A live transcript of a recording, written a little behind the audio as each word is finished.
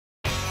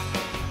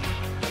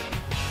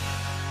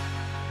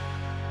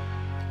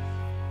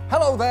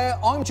Hello there,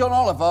 I'm John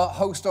Oliver,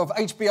 host of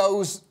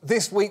HBO's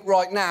This Week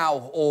Right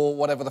Now, or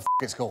whatever the f***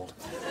 it's called.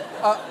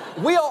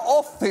 We are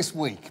off this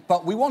week,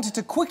 but we wanted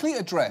to quickly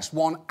address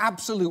one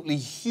absolutely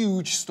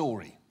huge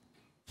story.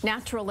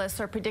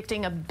 Naturalists are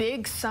predicting a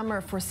big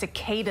summer for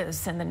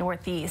cicadas in the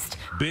Northeast.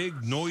 Big,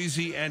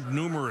 noisy, and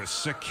numerous,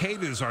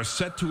 cicadas are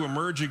set to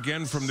emerge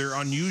again from their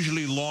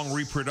unusually long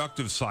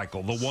reproductive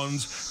cycle. The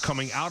ones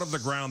coming out of the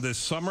ground this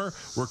summer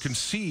were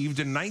conceived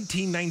in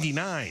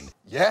 1999.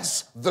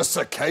 Yes, the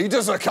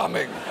cicadas are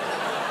coming.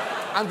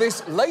 And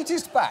this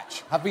latest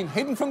batch have been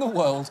hidden from the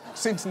world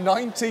since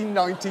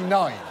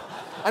 1999.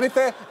 And if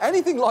they're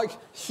anything like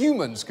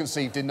humans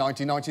conceived in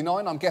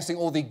 1999, I'm guessing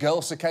all the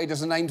girl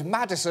cicadas are named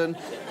Madison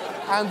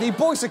and the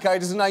boy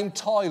cicadas are named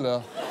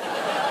Tyler.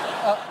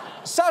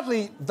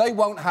 Sadly, they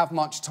won't have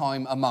much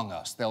time among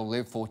us. They'll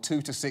live for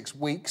 2 to 6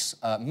 weeks,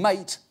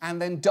 mate,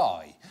 and then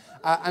die.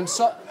 And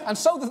so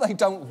that they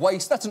don't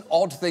waste... That's an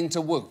odd thing to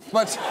whoop.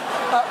 But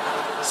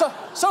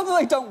so that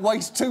they don't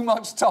waste too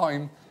much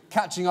time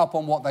catching up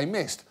on what they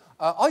missed,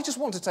 I just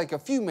want to take a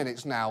few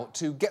minutes now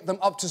to get them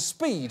up to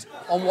speed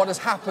on what has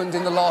happened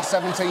in the last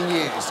 17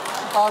 years.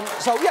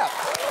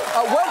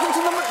 Welcome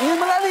to the new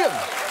millennium.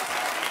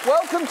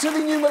 Welcome to the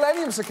new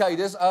millennium,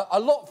 cicadas. A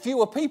lot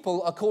fewer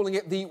people are calling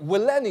it the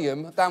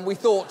Willennium than we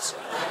thought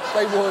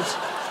they would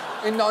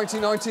in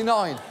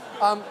 1999.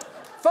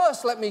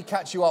 First, let me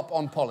catch you up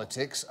on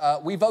politics.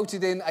 We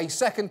voted in a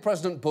second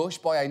President Bush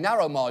by a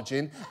narrow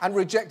margin and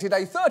rejected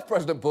a third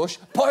President Bush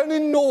by an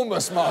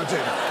enormous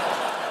margin.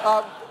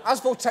 As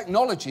for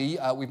technology,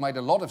 we've made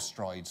a lot of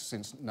strides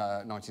since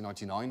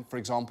 1999. For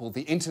example,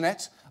 the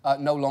internet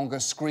no longer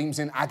screams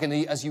in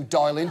agony as you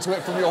dial into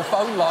it from your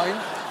phone line.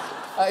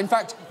 In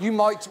fact, you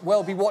might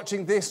well be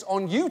watching this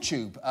on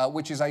YouTube,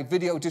 which is a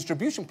video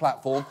distribution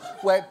platform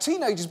where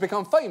teenagers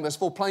become famous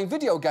for playing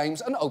video games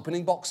and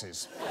opening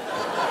boxes.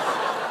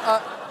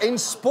 In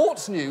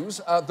sports news,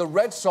 the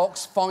Red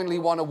Sox finally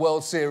won a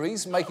World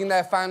Series, making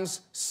their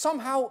fans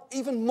somehow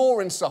even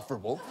more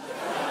insufferable.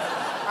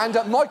 And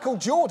Michael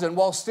Jordan,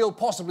 while still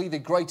possibly the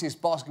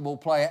greatest basketball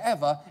player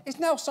ever, is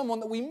now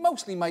someone that we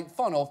mostly make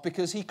fun of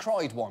because he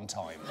cried one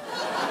time.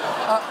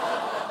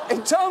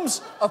 In terms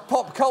of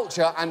pop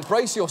culture, and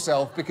brace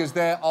yourself because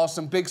there are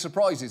some big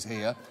surprises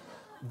here,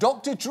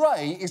 Dr.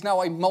 Dre is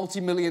now a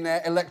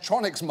multi-millionaire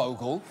electronics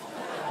mogul.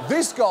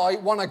 This guy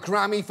won a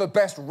Grammy for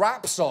Best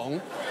Rap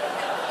Song.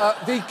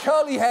 The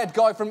curly-haired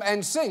guy from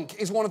NSYNC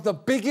is one of the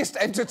biggest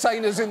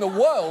entertainers in the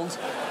world.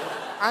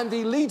 And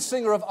the lead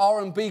singer of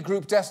R&B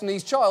group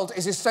Destiny's Child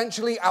is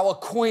essentially our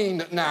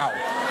queen now.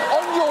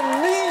 On your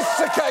knees,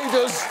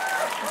 cicadas!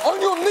 On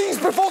your knees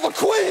before the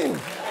queen!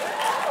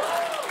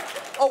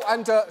 Oh,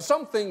 and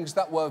some things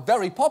that were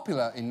very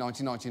popular in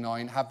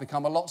 1999 have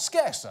become a lot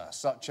scarcer,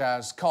 such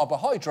as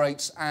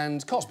carbohydrates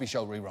and Cosby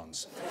Show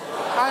reruns.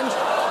 And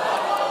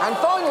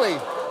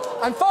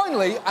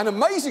finally, and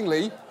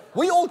amazingly,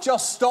 we all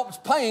just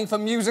stopped paying for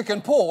music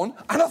and porn,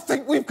 and I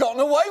think we've gotten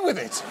away with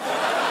it.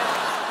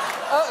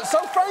 So,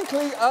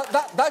 frankly,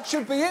 that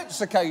should be it,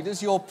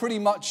 cicadas. You're pretty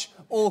much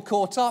all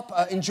caught up.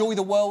 Enjoy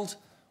the world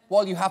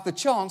while you have the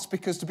chance,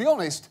 because, to be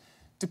honest,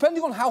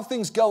 depending on how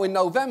things go in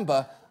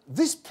November,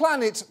 this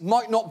planet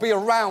might not be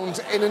around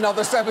in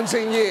another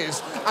 17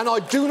 years, and I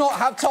do not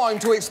have time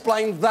to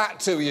explain that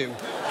to you.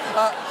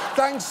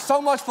 Thanks so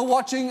much for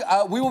watching.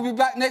 We will be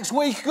back next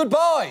week.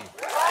 Goodbye.